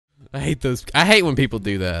I hate those. I hate when people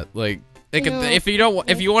do that. Like if you don't,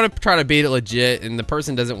 if you want to try to beat it legit, and the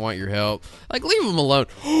person doesn't want your help, like leave them alone.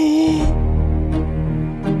 Who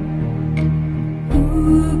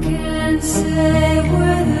can say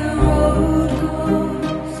where the road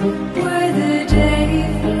goes, where the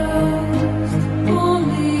day flows?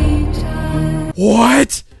 Only time.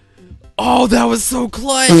 What? Oh, that was so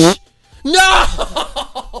clutch! No!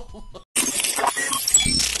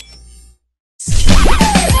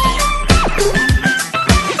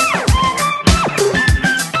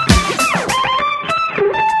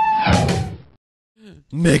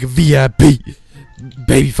 Mega VIP,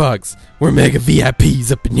 Babyfoxx. We're mega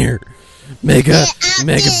VIPs up in here. Mega VIPs.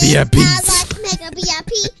 Mega VIP.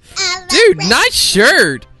 Dude, nice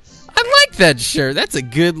shirt. I like that shirt. That's a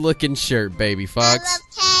good looking shirt, Babyfoxx.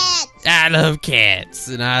 I love cats,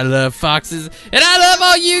 and I love foxes, and I love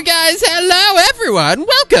all you guys. Hello, everyone.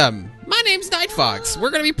 Welcome. My name's Nightfoxx. We're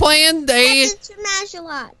gonna be playing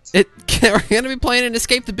we're gonna be playing an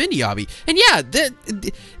Escape the Bendy Obby, and yeah,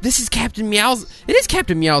 this is Captain Meow's. It is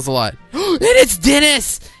Captain Meow's a lot, and it's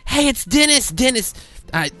Dennis. Hey, it's Dennis. Dennis.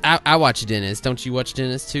 I watch Dennis. Don't you watch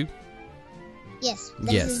Dennis too? Yes,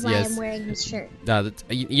 this is why I'm wearing his shirt.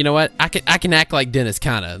 You know what? I can act like Dennis,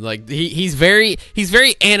 kind of like he's very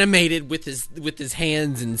animated with his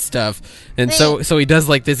hands and stuff, and so he does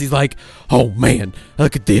like this. He's like, oh man,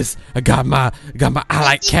 look at this! I got my I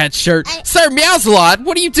like cat shirt. Sir Meow's a lot.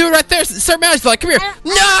 What are you doing right there, Sir Meow's like? Come here!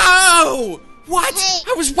 No! What?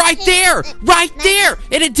 I was right there,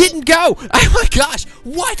 and it didn't go. Oh my gosh!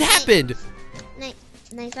 What happened?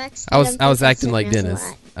 Nightfoxx. I was acting like Dennis.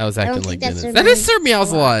 I was acting like Dennis. That is Sir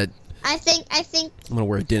Meow's a lot. I think. I'm gonna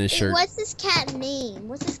wear a Dennis shirt. What's this cat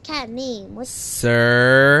name?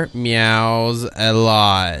 Sir Meow's a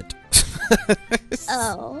lot.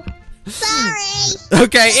 Oh, sorry.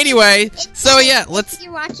 Okay. Anyway, so yeah, let's. If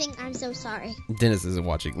you're watching, I'm so sorry. Dennis isn't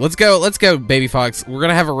watching. Let's go, Babyfoxx. We're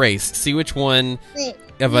gonna have a race. See which one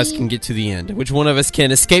of us can get to the end. Which one of us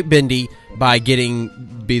can escape Bendy by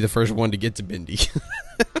be the first one to get to Bendy.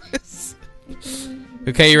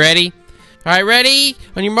 Okay, you ready? All right, ready?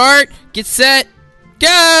 On your mark, get set,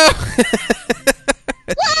 go!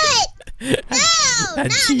 What? No! I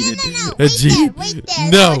cheated. No. I cheated. Wait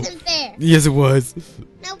there. No. That wasn't fair. Yes, it was.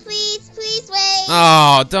 No, please wait.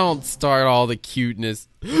 Oh, don't start all the cuteness.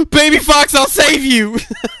 Babyfoxx, I'll save you! No,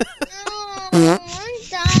 I'm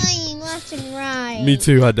dying left and right. Me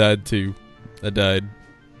too, I died too. And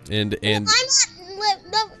Well,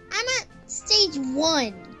 I'm at stage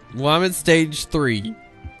 1. Well, I'm at stage 3.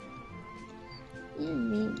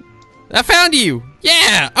 Mm-hmm. I found you!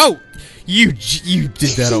 Yeah! Oh! You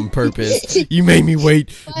did that on purpose. You made me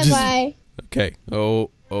wait. Bye-bye. Okay.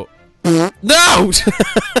 Oh. No! No!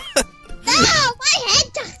 My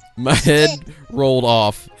head just... My head rolled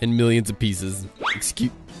off in millions of pieces.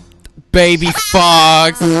 Excuse...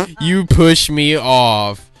 Babyfoxx! You pushed me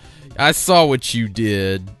off. I saw what you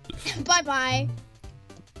did. Bye-bye.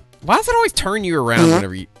 Why does it always turn you around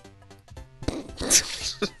whenever you...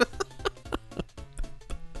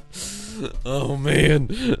 Oh man,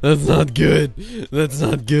 that's not good. That's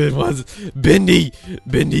not good. Bendy,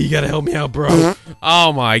 you gotta help me out, bro.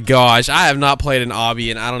 Oh my gosh, I have not played an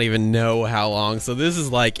obby and I don't even know how long. So this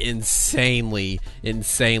is like insanely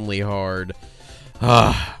hard.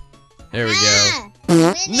 Ah, there we go.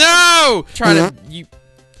 No, try to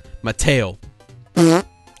my tail.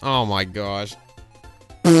 Oh my gosh.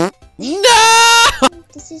 No!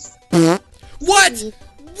 This is... What?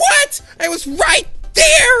 What? I was right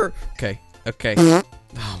there! Okay. Oh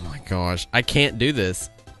my gosh. I can't do this.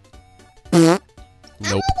 Nope.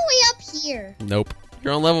 I'm all the way up here. Nope.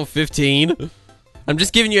 You're on level 15. I'm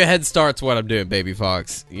just giving you a head start to what I'm doing,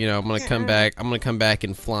 Babyfoxx. You know, I'm gonna come back. I'm gonna come back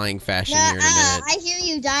in flying fashion here in a minute. I hear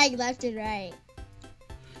you dying left and right.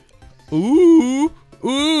 Ooh.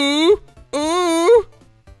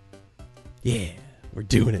 Yeah, we're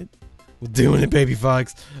doing it. We're doing it,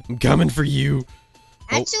 Babyfoxx. I'm coming for you.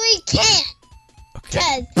 Actually, can't.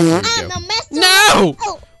 Okay. Because I'm a master. No!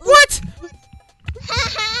 Oh. What? I'm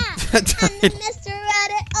the Mr.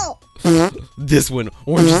 Rabbit. Oh. This one.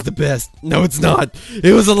 Orange is the best. No, it's not.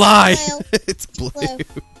 It was a lie. It's blue.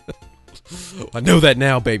 I know that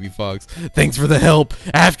now, Babyfoxx. Thanks for the help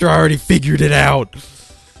after I already figured it out.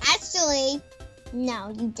 Actually, no,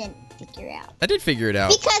 you didn't figure it out. I did figure it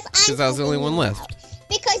out. Because I was the only one left.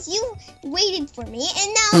 Because you waited for me,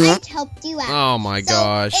 and now I've helped you out. Oh my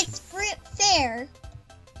gosh. It's fair.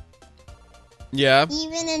 Yeah.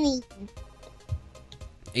 Even and even.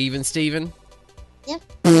 Even Steven? Yep.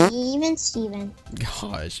 Even Steven.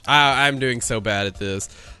 Gosh. I'm doing so bad at this.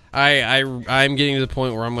 I'm getting to the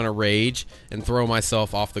point where I'm gonna rage and throw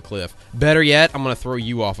myself off the cliff. Better yet, I'm gonna throw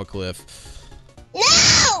you off a cliff.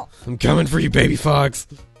 No! I'm coming for you, Babyfoxx.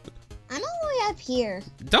 I'm all the way up here.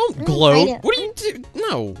 Don't gloat. What are you doing?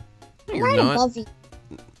 No, I'm you're right not. above you.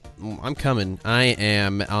 I'm coming. I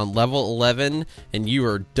am on level 11, and you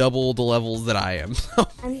are double the levels that I am.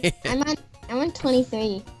 I'm on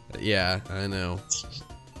 23. Yeah, I know.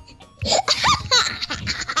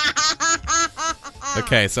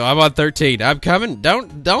 Okay, so I'm on 13. I'm coming.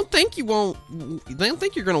 Don't think you won't. Don't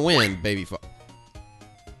think you're gonna win, Babyfoxx.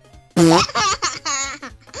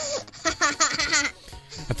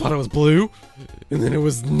 I thought it was blue, and then it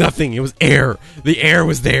was nothing. It was air. The air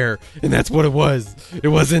was there, and that's what it was. It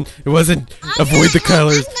wasn't avoid the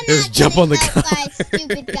colors. It was jump on the colors.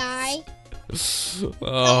 Stupid guy.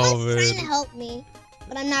 Oh man. Trying to help me,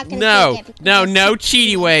 but I'm not gonna. No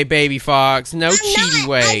cheaty way, Babyfoxx. No cheaty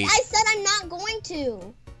way. I said I'm not going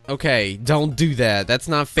to. Okay, don't do that. That's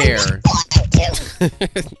not fair.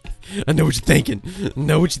 I know what you're thinking.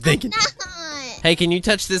 Hey, can you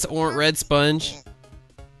touch this red sponge?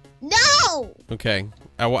 No. Okay.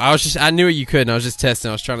 I knew you could, and I was just testing.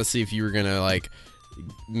 I was trying to see if you were gonna like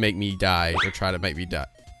make me die or try to make me die.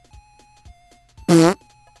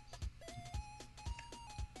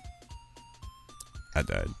 I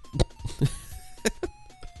died.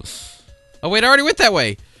 Oh wait, I already went that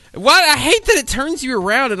way. What? I hate that it turns you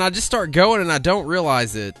around and I just start going and I don't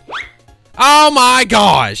realize it. Oh my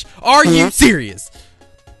gosh! Are you serious?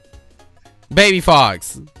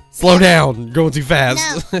 Babyfoxx, slow down. You're going too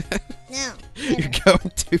fast. No. You're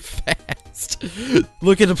going too fast.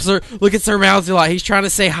 Look at Sir Mousy. He's trying to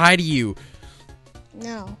say hi to you.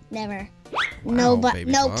 No, never. Wow, No, but Babyfoxx.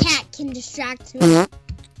 no cat can distract me.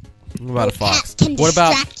 What about a cat fox? can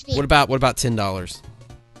distract me. What about $10?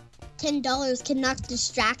 $10 cannot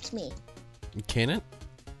distract me. Can it?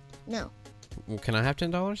 No. Well, can I have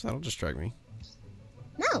 $10? That'll distract me.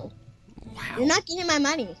 No. Wow. You're not getting my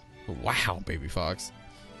money. Wow, Babyfoxx.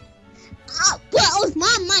 Oh, well, it was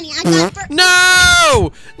my money. I got for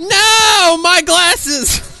No! No! My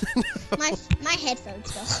glasses! my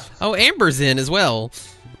headphones though. Oh, Amber's in as well.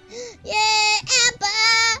 Yeah, Amber.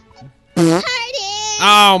 Party.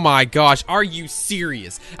 Oh my gosh, are you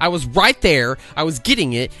serious? I was right there, I was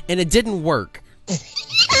getting it, and it didn't work.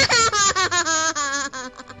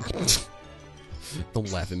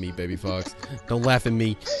 Don't laugh at me, Babyfoxx. Don't laugh at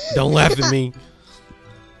me. Don't laugh at me.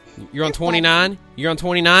 You're on 29? You're on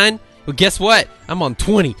 29? Well, guess what? I'm on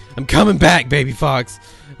 20. I'm coming back, Babyfoxx.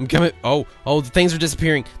 I'm coming. Oh, the things are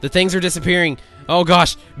disappearing. The things are disappearing. Oh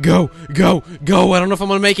gosh, go. I don't know if I'm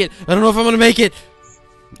gonna make it.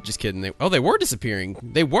 Just kidding. They were disappearing.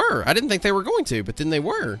 They were. I didn't think they were going to, but then they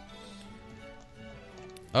were.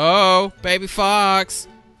 Oh, Babyfoxx.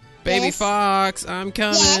 Babyfoxx, I'm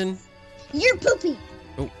coming. Yes. You're poopy.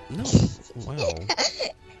 Oh, no. Wow.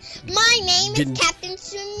 My name is Captain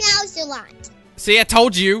Meowsalot. See, I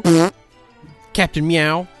told you. Captain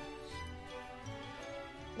Meow.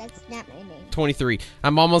 That's not my name. 23.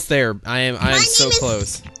 I'm almost there. I am so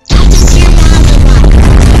close. Captain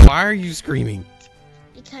Meowsalot. Why are you screaming?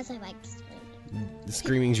 Because I like screaming.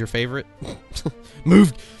 Screaming's your favorite?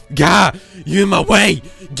 Move! Guy! You in my way!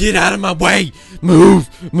 Get out of my way! Move!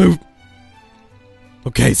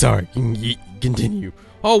 Okay, sorry. Continue.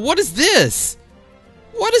 Oh, what is this?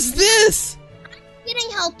 What is this?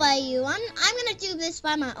 Getting help by you. I'm gonna do this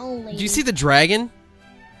by my own lady. Do you see the dragon?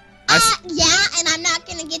 Yeah, and I'm not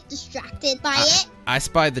gonna get distracted by it. I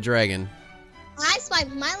spied the dragon. I spied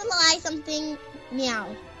with my little eye something.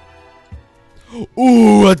 Meow.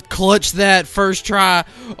 Ooh, I clutched that first try.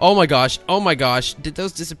 Oh my gosh. Did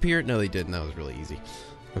those disappear? No, they didn't. That was really easy.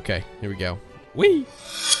 Okay, here we go. Whee!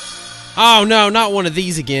 Oh no, not one of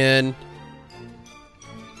these again.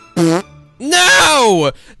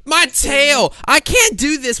 No! My tail! I can't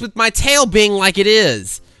do this with my tail being like it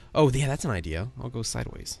is. Oh, yeah, that's an idea. I'll go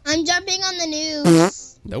sideways. I'm jumping on the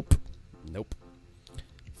news. Nope.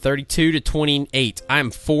 32 to 28. I am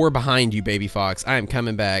 4 behind you, Babyfoxx. I am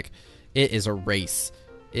coming back. It is a race.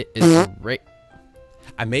 It is a race.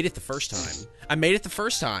 I made it the first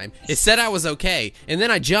time. It said I was okay, and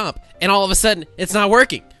then I jump, and all of a sudden, it's not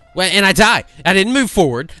working. Well, and I die. I didn't move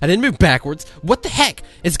forward. I didn't move backwards. What the heck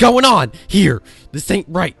is going on here? This ain't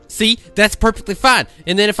right. See? That's perfectly fine.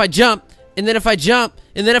 And then if I jump, and then if I jump,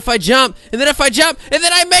 and then if I jump, and then if I jump, and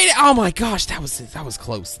then I made it. Oh my gosh, that was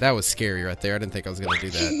close. That was scary right there. I didn't think I was going to do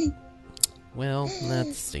that. Well,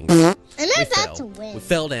 that stinks. I'm about to win. We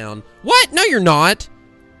fell down. What? No, you're not.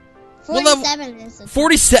 47 is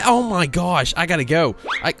 47. Oh my gosh, I got to go.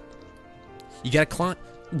 You got to climb.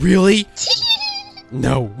 Really?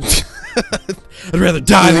 No. I'd rather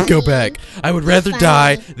die than go back. I would rather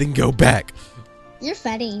die than go back. You're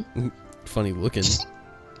funny. Funny looking.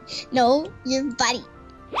 No, you're funny.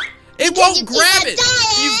 It won't grab it.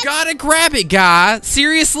 You've got to grab it, guy.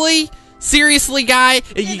 Seriously? Seriously, guy?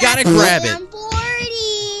 You got to grab it. I'm 40.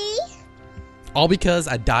 All because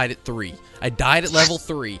I died at 3. I died at level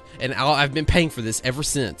 3, and I've been paying for this ever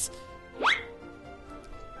since.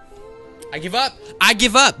 I give up. I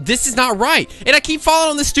give up. This is not right. And I keep falling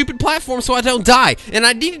on this stupid platform so I don't die. And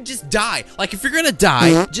I need to just die. Like, if you're gonna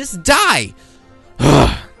die, just die.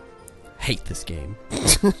 Hate this game.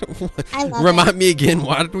 I love Remind me again,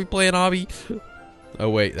 why did we play an obby? Oh,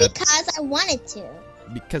 wait. Because I wanted to.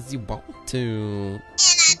 Because you want to. And I'm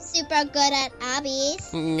super good at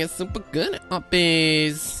obbies. You're super good at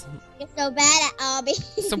obbies. You're so bad at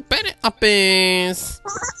obbies. So bad at obbies.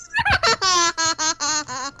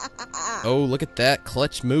 Oh, look at that.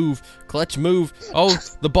 Clutch move. Clutch move. Oh,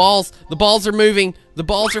 the balls. The balls are moving. The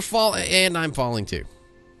balls are falling. And I'm falling too.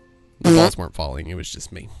 The balls weren't falling. It was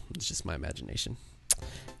just me. It's just my imagination.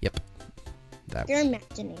 Yep. Your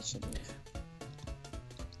imagination.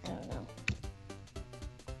 I don't know.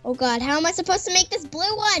 Oh god, how am I supposed to make this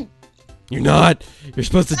blue one? You're not. You're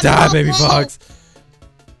supposed to die, Babyfoxx.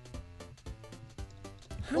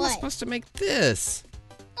 How am I supposed to make this?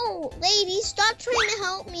 Oh, lady, stop trying to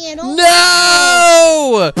help me at all.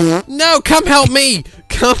 No! No, come help me!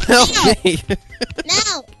 Come help me!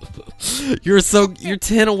 No! You're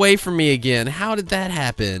 10 away from me again. How did that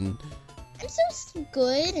happen? I'm so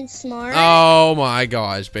good and smart. Oh my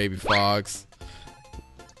gosh, Babyfoxx.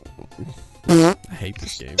 I hate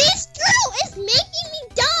this game. This girl is making me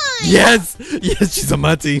die! Yes! Yes, she's on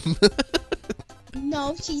my team.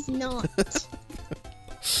 No, she's not.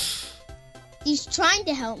 She's trying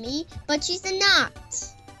to help me, but she's not.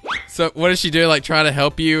 So what does she do? Like try to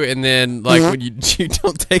help you, and then like when you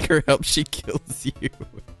don't take her help, she kills you.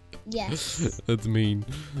 Yes. That's mean.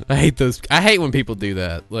 I hate those. I hate when people do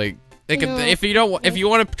that. Like if you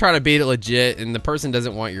want to try to beat it legit, and the person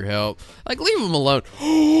doesn't want your help, like leave them alone.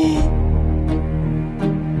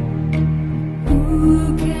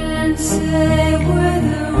 Who can say where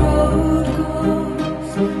the road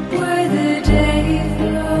goes, where the day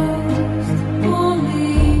flows,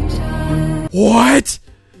 only time. What?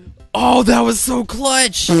 Oh, that was so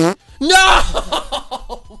clutch. No! Dang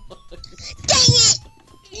it!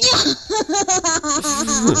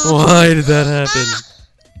 Why did that happen?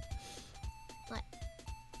 What?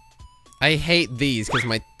 I hate these because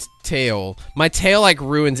my tail like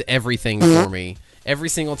ruins everything for me. Every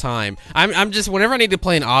single time. I'm just, whenever I need to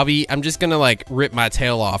play an obby, I'm just gonna like rip my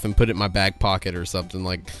tail off and put it in my back pocket or something.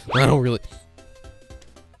 Like, I don't really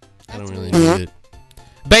need it.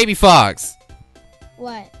 Babyfoxx!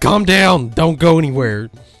 What? Calm down. Don't go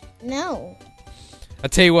anywhere. No. I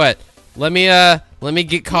tell you what. Let me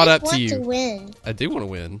get caught up to you. I want to win. I do want to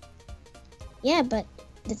win. Yeah, but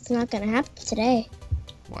it's not gonna happen today.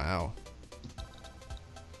 Wow.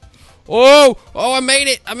 Oh! Oh, I made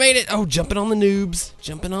it! I made it! Oh, jumping on the noobs.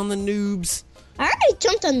 Jumping on the noobs. I already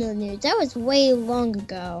jumped on the news. That was way long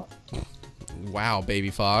ago. Wow,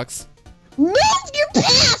 Babyfoxx. Move your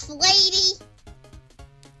path, lady!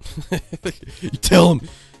 You tell him,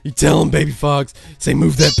 Babyfoxx. Say,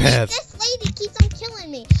 move that path. This lady keeps on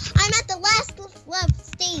killing me. I'm at the left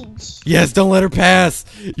stage. Yes, don't let her pass.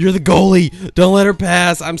 You're the goalie. Don't let her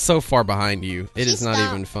pass. I'm so far behind you. It is not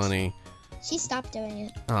even funny. She stopped doing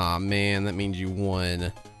it. Aw, man, that means you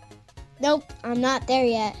won. Nope, I'm not there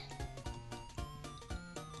yet.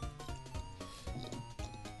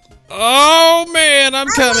 Oh, man, I'm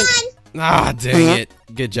coming. Won. Ah, dang it.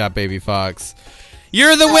 Good job, Babyfoxx.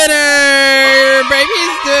 You're the winner!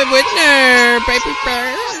 Baby's the winner! Babyfoxx!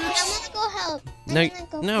 I want to go help.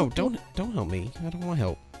 No, don't help me. I don't want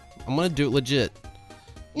help. I'm gonna do it legit.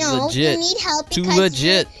 No, legit. you need help Too because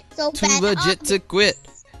legit. you're so Too bad legit to quit.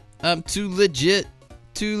 I'm too legit.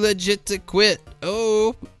 Too legit to quit.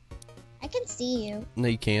 Oh. I can see you. No,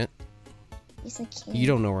 you can't. Yes, I can. You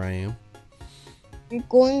don't know where I am. You're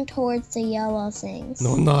going towards the yellow things.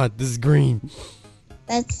 No, I'm not. This is green.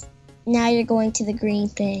 Now you're going to the green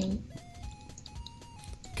thing.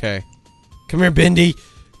 Okay. Come here, Bendy.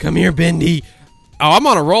 Come here, Bendy. Oh, I'm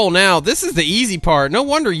on a roll now. This is the easy part. No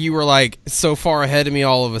wonder you were like so far ahead of me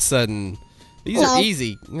all of a sudden. These are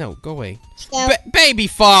easy. No, go away. Yeah.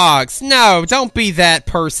 Babyfoxx, no, don't be that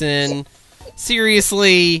person.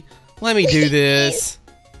 Seriously, let me do this.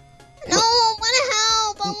 No, I want to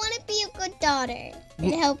help. I want to be a good daughter.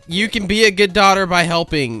 And help. You can be a good daughter by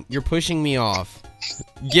helping. You're pushing me off.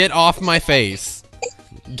 Get off my face.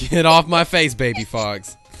 Get off my face,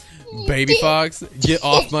 Babyfoxx. Babyfoxx, get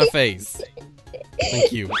off my face.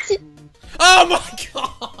 Thank you. Oh my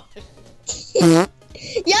god!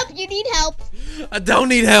 Yep, you need help. I don't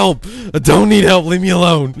need help. I don't need help. Leave me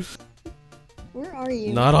alone. Where are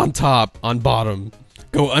you? Not on top, on bottom.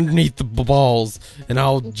 Go underneath the balls, and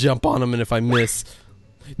I'll jump on them. And if I miss,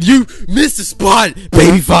 you missed a spot,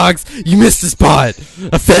 Babyfoxx. You missed a spot.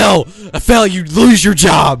 I fell. I fell. You lose your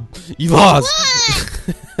job. You lost.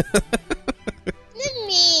 What? That's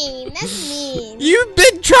mean. That's mean. You've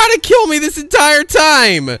been trying to kill me this entire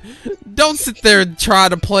time. Don't sit there and try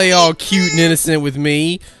to play all cute and innocent with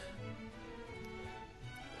me.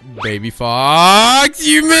 Babyfoxx,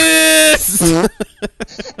 you missed!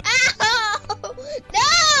 Ow!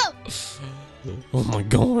 No! Oh my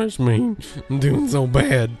gosh, man. I'm doing so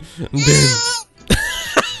bad. I'm doing...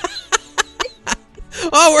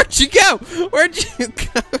 Oh, where'd you go? Where'd you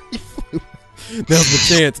go? Now's my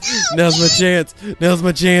chance. Now's my chance. Now's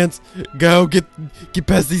my chance. Go, get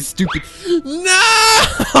past these stupid... No!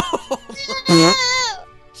 No!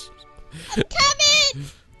 I'm coming!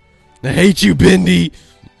 I hate you, Bendy.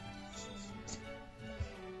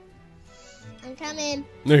 I'm coming.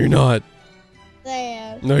 No, you're not.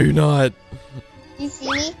 There. No, you're not. You see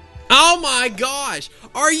me? Oh my gosh!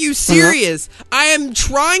 Are you serious? I am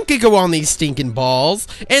trying to go on these stinking balls,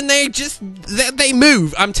 and they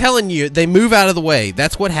move. I'm telling you, they move out of the way.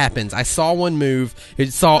 That's what happens. I saw one move.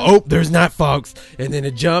 It saw, oh, there's Nightfoxx, and then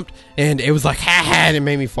it jumped, and it was like, ha ha, and it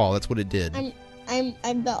made me fall. That's what it did. I'm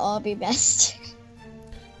the obby best.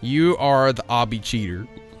 You are the obby cheater.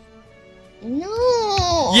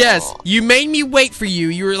 No. Yes, you made me wait for you.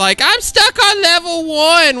 You were like, I'm stuck on level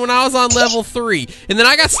 1 when I was on level 3. And then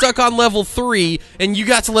I got stuck on level 3, and you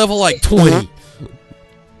got to level, like, 20.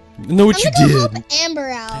 Know what you did. Help Amber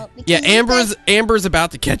out. Yeah, Amber's about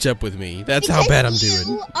to catch up with me. That's how bad I'm doing.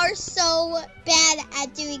 You are so bad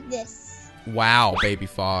at doing this. Wow,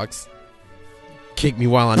 Babyfoxx. Kick me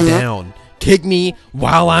while I'm down. Kick me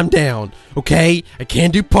while I'm down, okay? I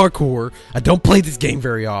can't do parkour. I don't play this game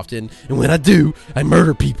very often, and when I do, I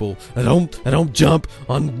murder people. I don't jump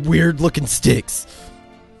on weird-looking sticks.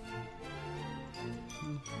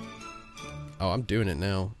 Oh, I'm doing it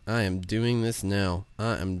now. I am doing this now.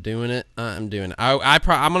 I am doing it. I am doing it. I'm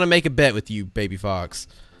gonna make a bet with you, Babyfoxx.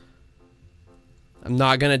 I'm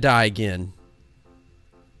not gonna die again.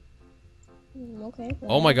 Okay.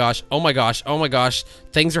 Oh my gosh! Oh my gosh! Oh my gosh!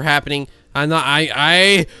 Things are happening.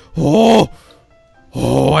 I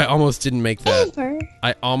almost didn't make that. Amber.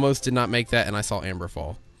 I almost did not make that, and I saw Amber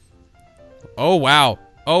fall. Oh wow!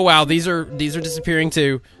 Oh wow! These are disappearing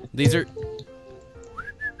too. These are.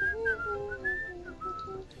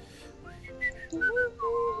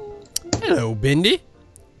 Hello, Bendy.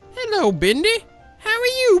 Hello, Bendy. How are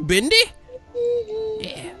you, Bendy?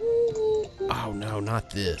 Yeah. Oh no, not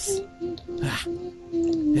this. Ah.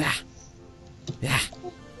 Yeah. Yeah.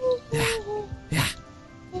 Yeah. Yeah.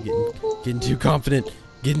 Getting too confident.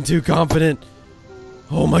 Getting too confident.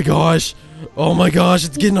 Oh my gosh. Oh my gosh,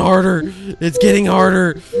 it's getting harder. It's getting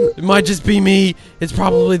harder. It might just be me. It's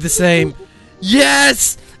probably the same.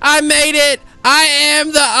 Yes! I made it! I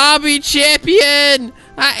am the obby champion!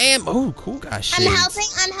 I am. Oh, cool guy shades.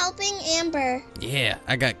 I'm helping Amber. Yeah,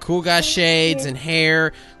 I got cool guy shades and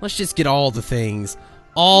hair. Let's just get all the things.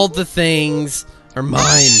 All the things are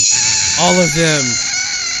mine. All of them.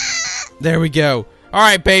 There we go. All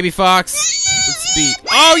right, Babyfoxx. Let's speak.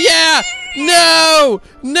 Oh yeah! No!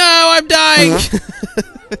 No, I'm dying.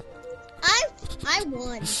 I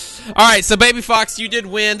won. All right, so Babyfoxx, you did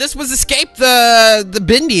win. This was Escape the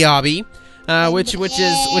Bendy Obby. Which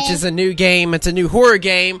is a new game. It's a new horror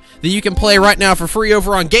game that you can play right now for free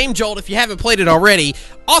over on Game Jolt if you haven't played it already.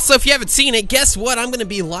 Also, if you haven't seen it, guess what? I'm going to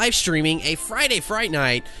be live streaming a Friday Fright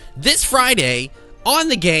Night this Friday on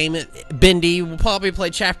the game. Bendy, we'll probably play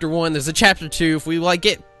Chapter 1. There's a Chapter 2. If we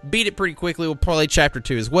beat it pretty quickly, we'll play Chapter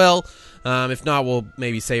 2 as well. If not, we'll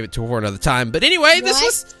maybe save it for another time. But anyway, this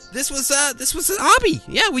was an obby.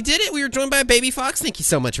 Yeah, we did it. We were joined by Babyfoxx. Thank you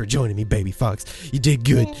so much for joining me, Babyfoxx. You did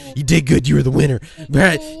good. You did good. You were the winner.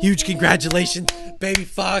 Right, huge congratulations.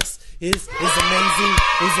 Babyfoxx is amazing.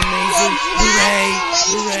 Is amazing. Hooray!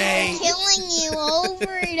 Hooray! Killing you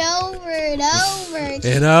over and over and over.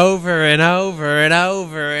 And over and over and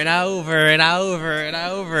over and over and over and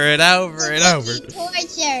over and over and over.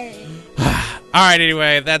 Torture. Alright,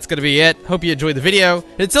 anyway, that's gonna be it. Hope you enjoyed the video.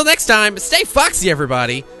 Until next time, stay foxy,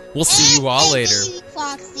 everybody. We'll see you all later.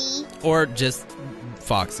 Foxy. Or just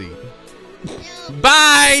foxy. No.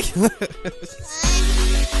 Bye! Bye.